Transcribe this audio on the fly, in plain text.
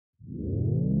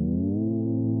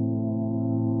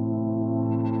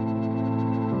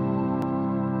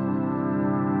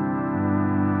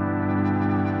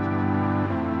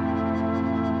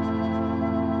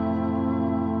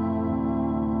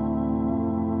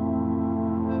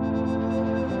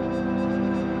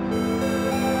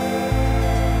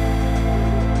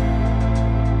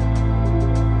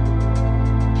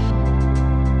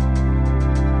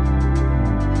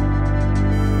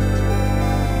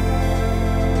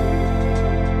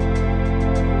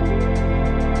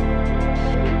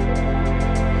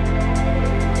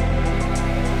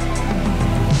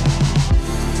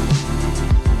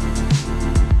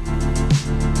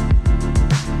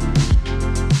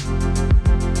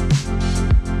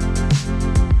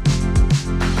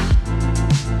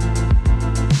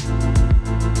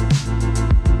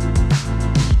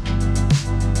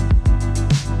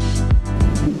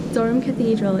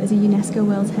Cathedral is a UNESCO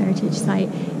World Heritage Site.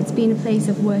 It's been a place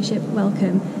of worship,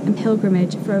 welcome and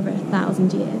pilgrimage for over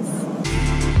 1,000 years.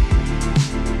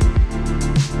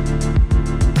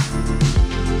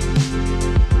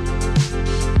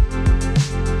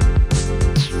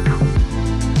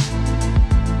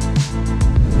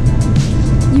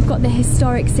 You've got the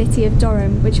historic city of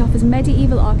Durham, which offers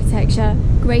medieval architecture,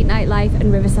 great nightlife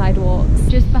and riverside walks.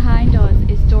 Just behind us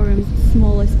is Durham's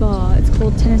smallest bar. It's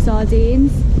called Tin of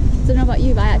Sardines. I don't know about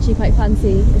you, but I actually quite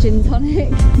fancy a gin and tonic.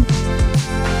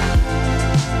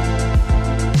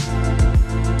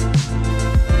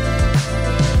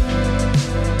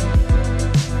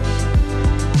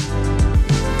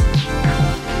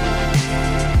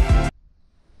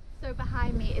 So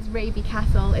behind me is Raby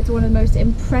Castle. It's one of the most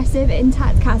impressive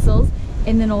intact castles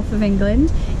in the north of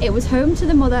England. It was home to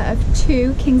the mother of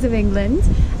 2 kings of England,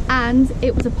 and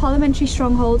it was a parliamentary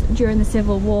stronghold during the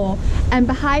Civil War. And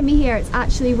behind me here, it's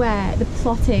actually where the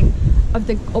plotting of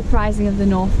the uprising of the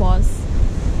North was.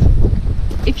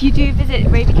 If you do visit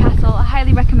Raby Castle, I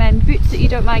highly recommend boots that you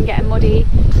don't mind getting muddy,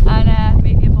 and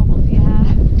maybe a bobble for your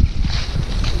hair.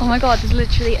 Oh my god, there's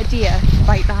literally a deer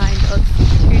right behind us.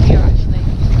 2 deer actually.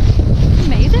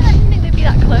 Amazing, I didn't think they'd be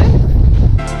that close.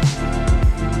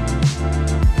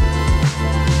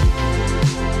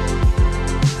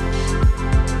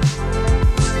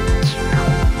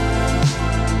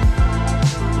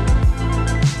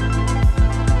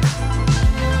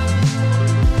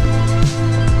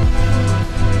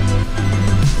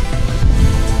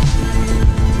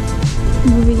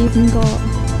 We've even got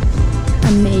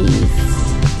a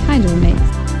maze, kind of a maze.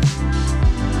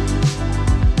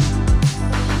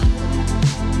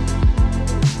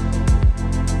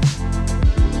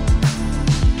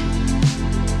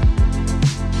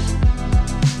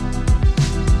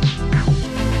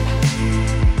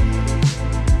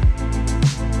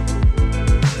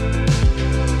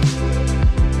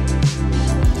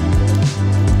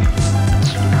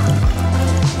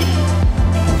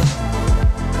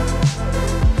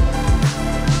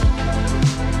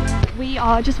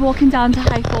 Are just walking down to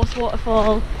High Force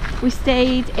Waterfall. We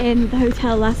stayed in the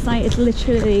hotel last night. It's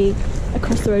literally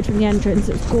across the road from the entrance.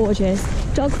 It's gorgeous,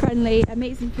 dog friendly,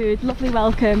 amazing food, lovely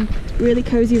welcome, really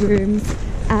cozy rooms,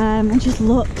 and just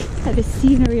look at the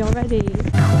scenery already.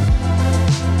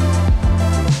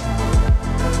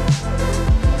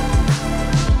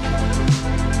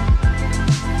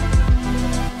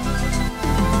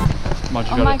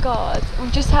 Oh my god,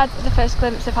 we've just had the first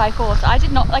glimpse of High Force. I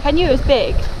did not, like, I knew it was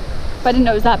big, but I didn't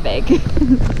know it was that big.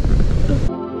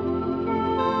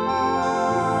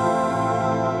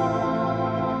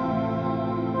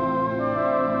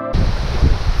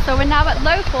 So we're now at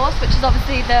low force, which is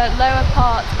obviously the lower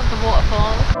part of the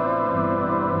waterfall.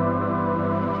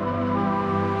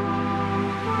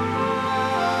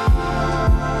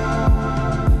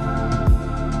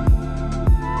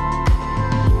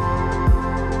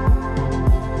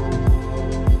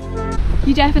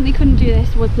 You definitely couldn't do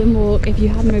this woodland walk if you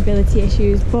had mobility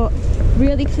issues, but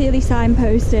really clearly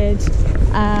signposted,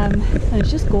 and it's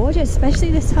just gorgeous,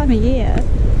 especially this time of year.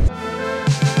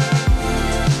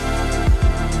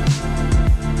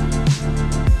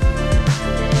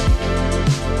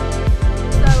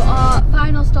 So our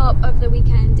final stop of the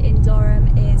weekend in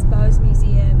Durham is Bowes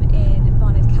Museum in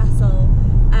Barnard Castle,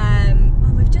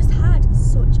 and we've just had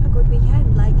such a good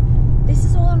weekend. Like, this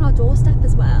is all on our doorstep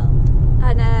as well.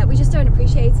 And we just don't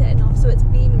appreciate it enough, so it's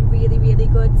been really, really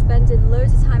good, spending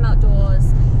loads of time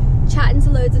outdoors, chatting to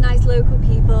loads of nice local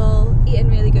people, eating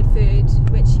really good food,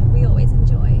 which we always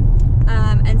enjoy,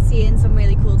 and seeing some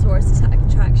really cool tourist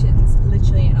attractions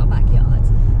literally in our backyard.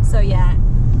 So yeah.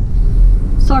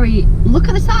 Sorry, look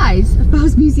at the size of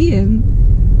Bowes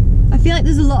Museum. I feel like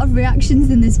there's a lot of reactions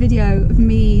in this video of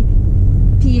me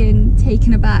being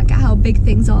taken aback at how big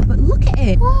things are, but look at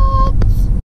it. What?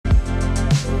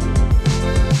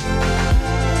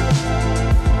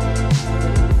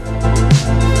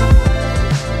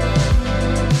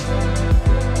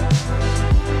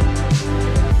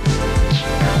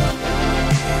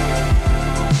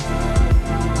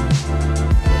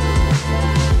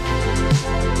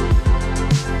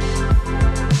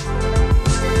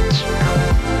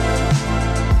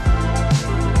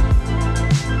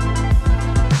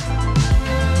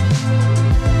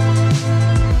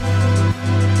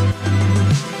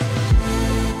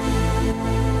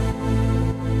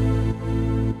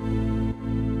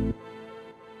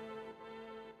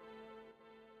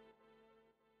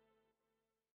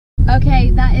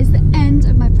 Okay, that is the end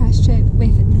of my press trip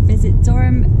with the Visit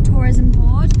Durham Tourism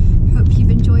Board. Hope you've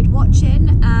enjoyed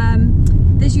watching.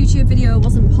 This YouTube video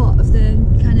wasn't part of the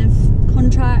kind of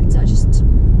contract. I just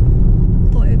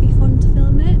thought it would be fun to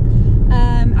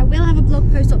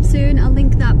vlog post up soon. I'll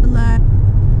link that below.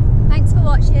 Thanks for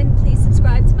watching. Please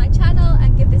subscribe to my channel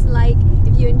and give this a like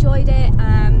if you enjoyed it.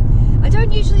 I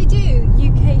don't usually do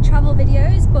UK travel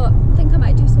videos, but I think I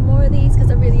might do some more of these because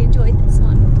I really enjoyed this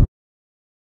one.